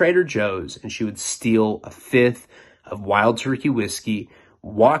go into Trader Joe's and she would steal a fifth of Wild Turkey whiskey,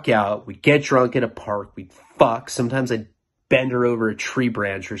 walk out, we'd get drunk at a park, we'd fuck. Sometimes I'd bend her over a tree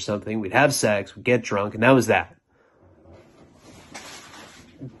branch or something. We'd have sex, we'd get drunk, and that was that.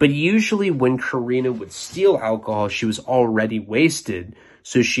 But usually when Karina would steal alcohol, she was already wasted,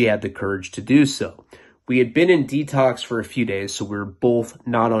 so she had the courage to do so. We had been in detox for a few days, so we were both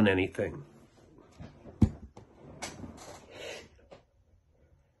not on anything.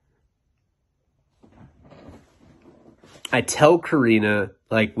 I tell Karina,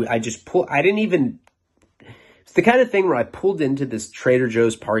 like, I didn't even, it's the kind of thing where I pulled into this Trader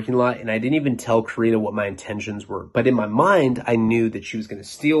Joe's parking lot and I didn't even tell Karina what my intentions were. But in my mind, I knew that she was going to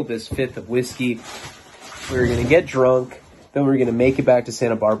steal this fifth of whiskey. We were going to get drunk. Then we were going to make it back to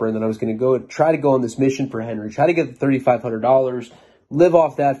Santa Barbara. And then I was going to try to go on this mission for Henry, try to get the $3,500, live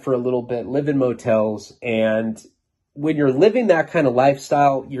off that for a little bit, live in motels. And when you're living that kind of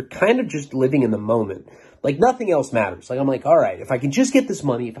lifestyle, you're kind of just living in the moment. Like, nothing else matters. Like, I'm like, all right, if I can just get this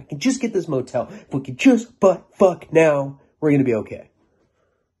money, if I can just get this motel, if we can just fuck now, we're going to be okay.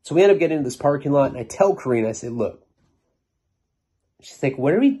 So we end up getting into this parking lot, and I tell Karina, I say, look. She's like,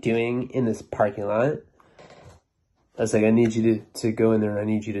 what are we doing in this parking lot? I was like, I need you to go in there, and I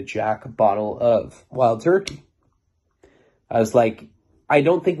need you to jack a bottle of Wild Turkey. I was like, I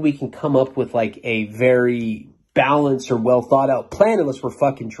don't think we can come up with, like, a very balanced or well-thought-out plan unless we're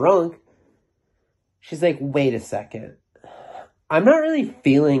fucking drunk. She's like, wait a second. I'm not really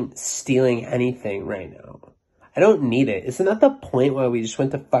feeling stealing anything right now. I don't need it. Isn't that the point why we just went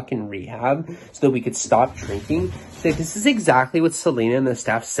to fucking rehab so that we could stop drinking? She's like, this is exactly what Selena and the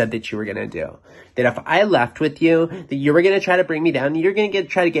staff said that you were going to do. That if I left with you, that you were going to try to bring me down, and you're going to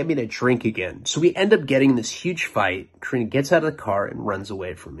try to get me to drink again. So we end up getting this huge fight. Karina gets out of the car and runs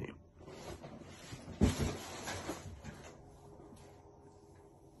away from me.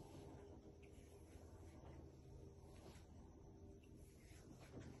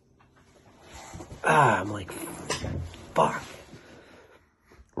 I'm like, fuck.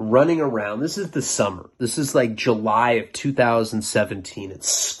 Running around. This is the summer. This is like July of 2017. It's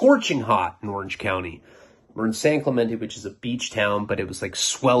scorching hot in Orange County. We're in San Clemente, which is a beach town, but it was like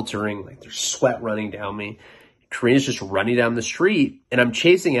sweltering. Like there's sweat running down me. Karina's just running down the street, and I'm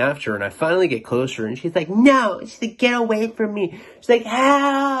chasing after her, and I finally get closer, and she's like, no. She's like, get away from me. She's like,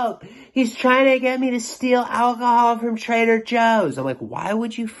 help. He's trying to get me to steal alcohol from Trader Joe's. I'm like, why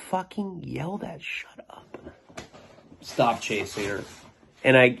would you fucking yell that? Shut up. Stop chasing her.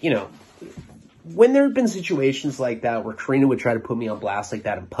 And when there have been situations like that where Karina would try to put me on blast like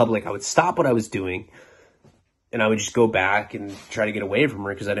that in public, I would stop what I was doing, and I would just go back and try to get away from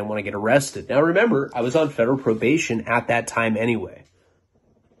her because I didn't want to get arrested. Now, remember, I was on federal probation at that time anyway.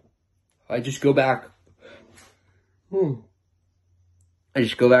 I just go back. I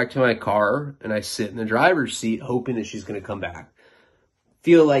just go back to my car, and I sit in the driver's seat hoping that she's going to come back.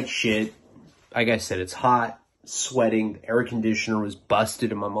 Feel like shit. Like I said, it's hot, sweating. The air conditioner was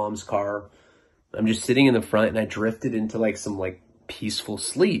busted in my mom's car. I'm just sitting in the front, and I drifted into like some like peaceful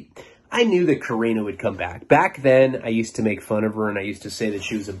sleep. I knew that Karina would come back. Back then, I used to make fun of her, and I used to say that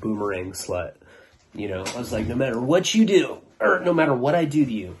she was a boomerang slut. You know, I was like, no matter what you do, or no matter what I do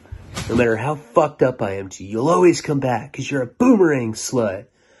to you, no matter how fucked up I am to you, you'll always come back because you're a boomerang slut.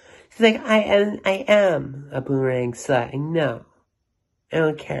 She's like, I am a boomerang slut. I know. I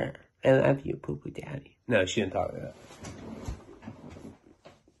don't care. I love you, poo-poo daddy. No, she didn't talk like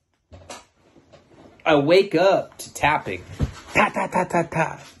that. I wake up to tapping. Tap, tap, tap, tap,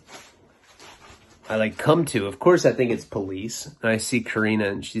 tap. I like come to, of course I think it's police. And I see Karina,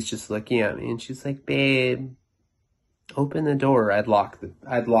 and she's just looking at me, and she's like, babe, open the door. I'd locked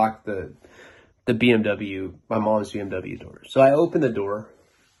the BMW, my mom's BMW door. So I open the door.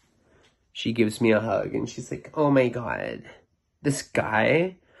 She gives me a hug, and she's like, oh my God, this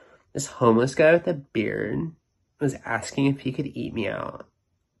homeless guy with a beard was asking if he could eat me out.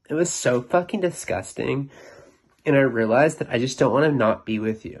 It was so fucking disgusting. And I realized that I just don't want to not be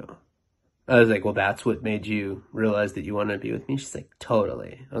with you. I was like, well, that's what made you realize that you wanted to be with me? She's like,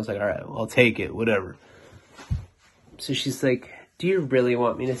 totally. I was like, all right, well, I'll take it, whatever. So she's like, do you really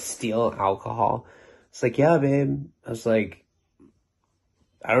want me to steal alcohol? It's like, yeah, babe. I was like,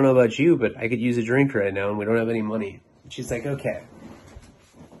 I don't know about you, but I could use a drink right now, and we don't have any money. She's like, okay.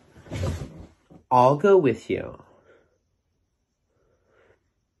 I'll go with you.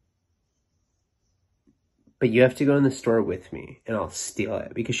 But you have to go in the store with me, and I'll steal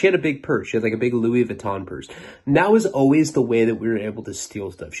it. Because she had a big purse. She had like a big Louis Vuitton purse. And that was always the way that we were able to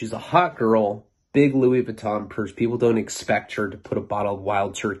steal stuff. She's a hot girl. big Louis Vuitton purse. People don't expect her to put a bottle of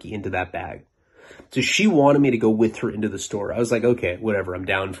Wild Turkey into that bag. So she wanted me to go with her into the store. I was like, okay, whatever, I'm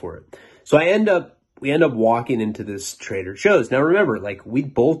down for it. So we end up walking into this Trader Joe's. Now remember, like,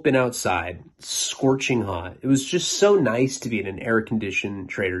 we'd both been outside, scorching hot. It was just so nice to be in an air-conditioned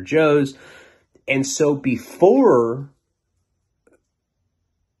Trader Joe's. And so before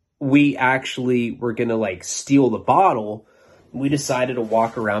we actually were going to, like, steal the bottle, we decided to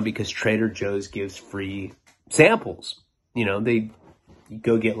walk around because Trader Joe's gives free samples. You know, you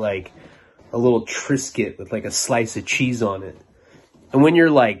go get, like, a little Triscuit with, like, a slice of cheese on it. And when you're,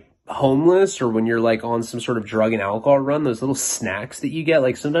 like, homeless or when you're, like, on some sort of drug and alcohol run, those little snacks that you get,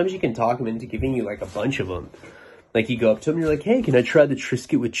 like, sometimes you can talk them into giving you, like, a bunch of them. Like, you go up to them, you're like, hey, can I try the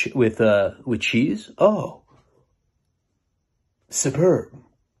Triscuit with cheese? Oh. Superb.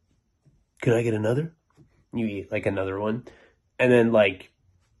 Can I get another? You eat, like, another one. And then, like,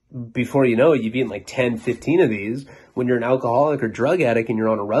 before you know it, you've eaten, like, 10, 15 of these. When you're an alcoholic or drug addict and you're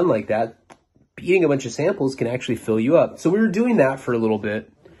on a run like that, eating a bunch of samples can actually fill you up. So we were doing that for a little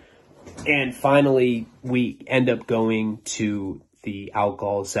bit. And finally, we end up going to the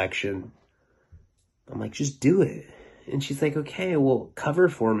alcohol section. I'm like, just do it. And she's like, okay, well, cover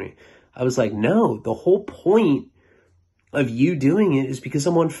for me. I was like, no, the whole point of you doing it is because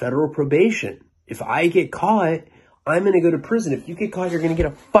I'm on federal probation. If I get caught, I'm going to go to prison. If you get caught, you're going to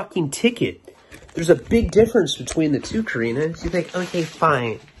get a fucking ticket. There's a big difference between the two, Karina. She's like, okay,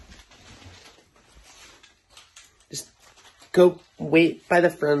 fine. Just go wait by the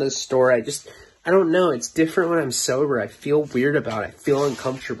front of the store. I don't know. It's different when I'm sober. I feel weird about it. I feel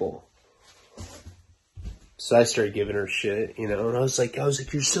uncomfortable. So I started giving her shit, you know, and I was like,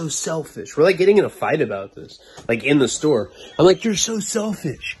 you're so selfish. We're like getting in a fight about this, like in the store. I'm like, you're so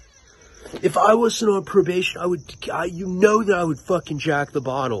selfish. If I wasn't on probation, you know that I would fucking jack the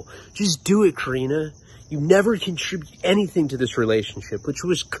bottle. Just do it, Karina. You never contribute anything to this relationship,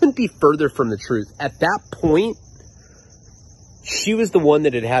 which couldn't be further from the truth. At that point, she was the one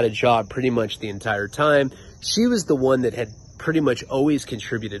that had had a job pretty much the entire time. She was the one that had pretty much always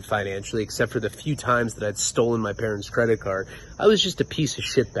contributed financially, except for the few times that I'd stolen my parents' credit card. I was just a piece of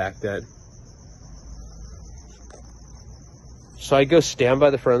shit back then. So I go stand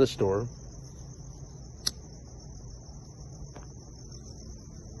by the front of the store.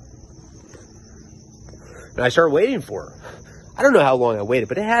 And I started waiting for her. I don't know how long I waited,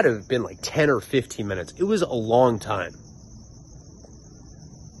 but it had to have been like 10 or 15 minutes. It was a long time.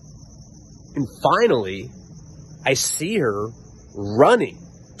 And finally, I see her running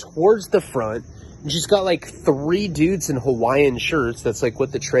towards the front. And she's got like 3 dudes in Hawaiian shirts. That's like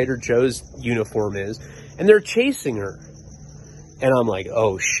what the Trader Joe's uniform is. And they're chasing her. And I'm like,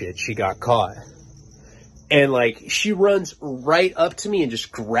 oh shit, she got caught. And like, she runs right up to me and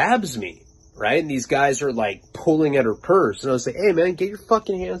just grabs me. Right? And these guys are like pulling at her purse. And I was like, hey man, get your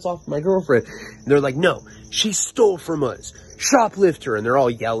fucking hands off my girlfriend. And they're like, no, she stole from us. Shoplifter. And they're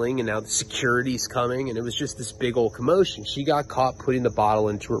all yelling. And now the security's coming. And it was just this big old commotion. She got caught putting the bottle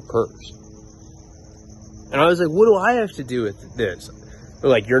into her purse. And I was like, what do I have to do with this?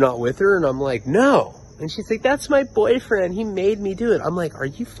 They're like, you're not with her? And I'm like, no. And she's like, that's my boyfriend. He made me do it. I'm like, are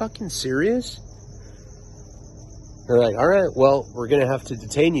you fucking serious? They're like, all right, well, we're going to have to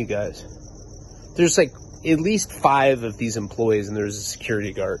detain you guys. There's like at least 5 of these employees and there's a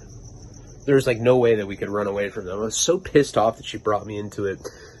security guard. There's like no way that we could run away from them. I was so pissed off that she brought me into it.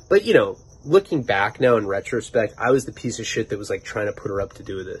 But, you know, looking back now in retrospect, I was the piece of shit that was like trying to put her up to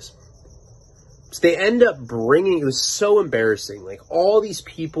do this. So they end up bringing, it was so embarrassing. Like all these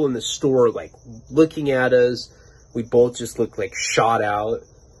people in the store, like looking at us. We both just looked like shot out.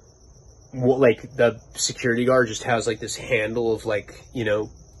 Like the security guard just has like this handle of like, you know,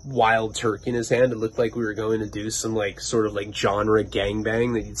 Wild Turkey in his hand. It looked like we were going to do some like sort of like genre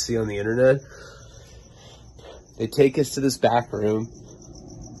gangbang that you'd see on the internet. They take us to this back room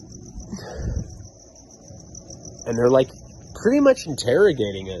and they're like pretty much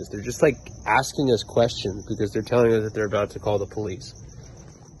interrogating us. They're just like asking us questions because they're telling us that they're about to call the police.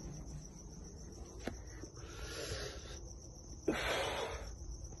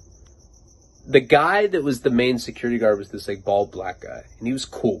 The guy that was the main security guard was this like bald black guy, and he was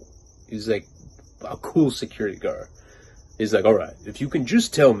cool. He was like a cool security guard. He's like, all right, if you can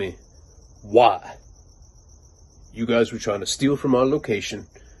just tell me why you guys were trying to steal from our location,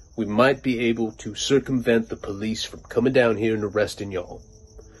 we might be able to circumvent the police from coming down here and arresting y'all.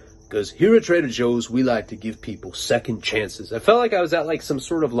 Because here at Trader Joe's, we like to give people second chances. I felt like I was at like some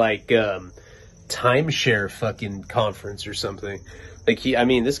sort of like timeshare fucking conference or something. Like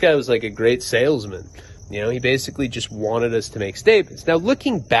this guy was like a great salesman. You know, he basically just wanted us to make statements. Now,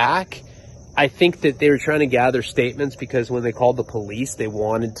 looking back, I think that they were trying to gather statements because when they called the police, they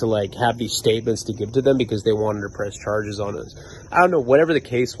wanted to like have these statements to give to them because they wanted to press charges on us. I don't know, whatever the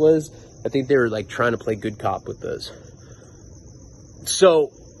case was, I think they were like trying to play good cop with us. So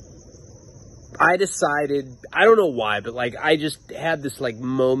I decided, I don't know why, but like I just had this like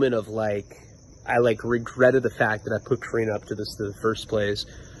moment of like, I like regretted the fact that I put Karina up to this in the first place.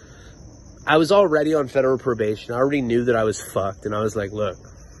 I was already on federal probation. I already knew that I was fucked. And I was like, look,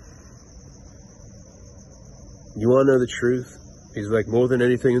 you want to know the truth? He's like, more than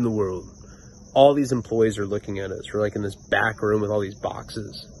anything in the world. All these employees are looking at us. We're like in this back room with all these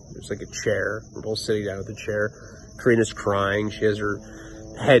boxes. There's like a chair. We're both sitting down at the chair. Karina's crying. She has her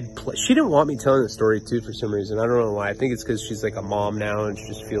head. She didn't want me telling the story too for some reason. I don't know why. I think it's because she's like a mom now and she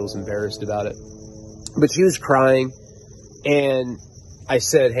just feels embarrassed about it. But she was crying. And I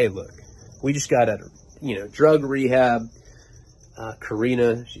said, hey, look, we just got out of, drug rehab.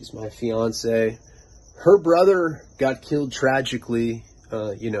 Karina, she's my fiance. Her brother got killed tragically.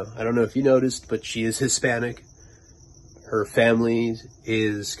 I don't know if you noticed, but she is Hispanic. Her family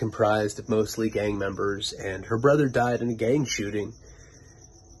is comprised of mostly gang members, and her brother died in a gang shooting.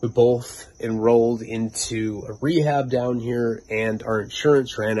 We both enrolled into a rehab down here, and our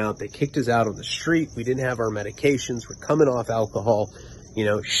insurance ran out. They kicked us out on the street. We didn't have our medications. We're coming off alcohol.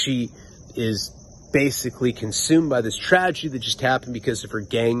 She is basically consumed by this tragedy that just happened because of her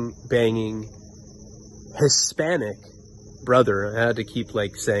gang banging Hispanic brother. I had to keep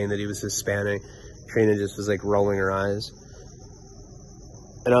like saying that he was Hispanic. Trina just was like rolling her eyes.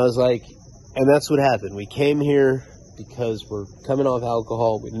 And I was like, and that's what happened. We came here because we're coming off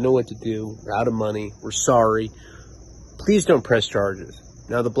alcohol. We didn't know what to do. We're out of money. We're sorry. Please don't press charges.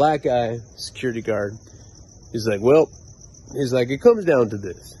 Now the black guy, security guard, he's like, it comes down to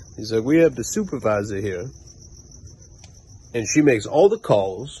this. He's like, we have the supervisor here, and she makes all the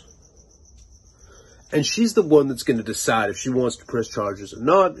calls, and she's the one that's going to decide if she wants to press charges or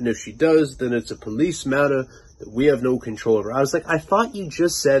not, and if she does, then it's a police matter that we have no control over. I was like, I thought you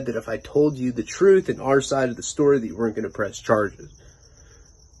just said that if I told you the truth and our side of the story that you weren't going to press charges.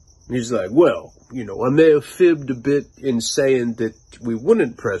 And he's like, well, I may have fibbed a bit in saying that we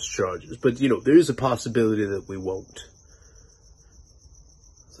wouldn't press charges, but, there is a possibility that we won't.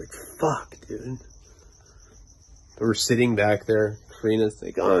 Like, fuck, dude. We're sitting back there. Karina's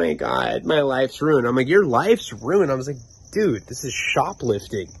like, oh my God, my life's ruined. I'm like, your life's ruined? I was like, dude, this is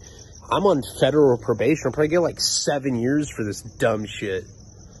shoplifting. I'm on federal probation. I'll probably get like 7 years for this dumb shit.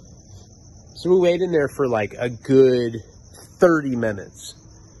 So we waited in there for like a good 30 minutes.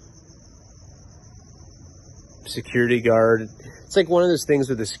 Security guard. It's like one of those things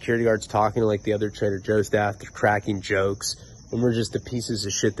where the security guard's talking to like the other Trader Joe's staff. They're cracking jokes. And we're just the pieces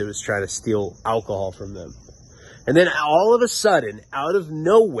of shit that was trying to steal alcohol from them. And then all of a sudden, out of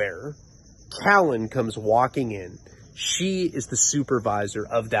nowhere, Callan comes walking in. She is the supervisor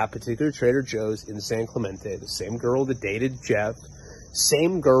of that particular Trader Joe's in San Clemente. The same girl that dated Jeff.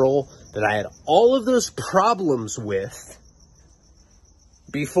 Same girl that I had all of those problems with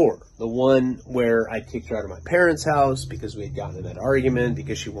before. The one where I kicked her out of my parents' house because we had gotten in that argument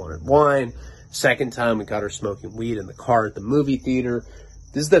because she wanted wine. Second time, we got her smoking weed in the car at the movie theater.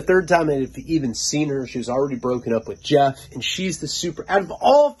 This is the third time I've even seen her. She was already broken up with Jeff, and she's the out of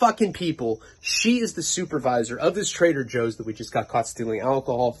all fucking people, she is the supervisor of this Trader Joe's that we just got caught stealing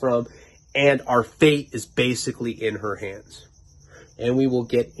alcohol from, and our fate is basically in her hands. And we will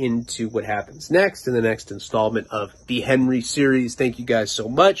get into what happens next in the next installment of the Henry series. Thank you guys so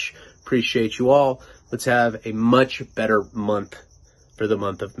much. Appreciate you all. Let's have a much better month for the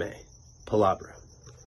month of May. Palabra.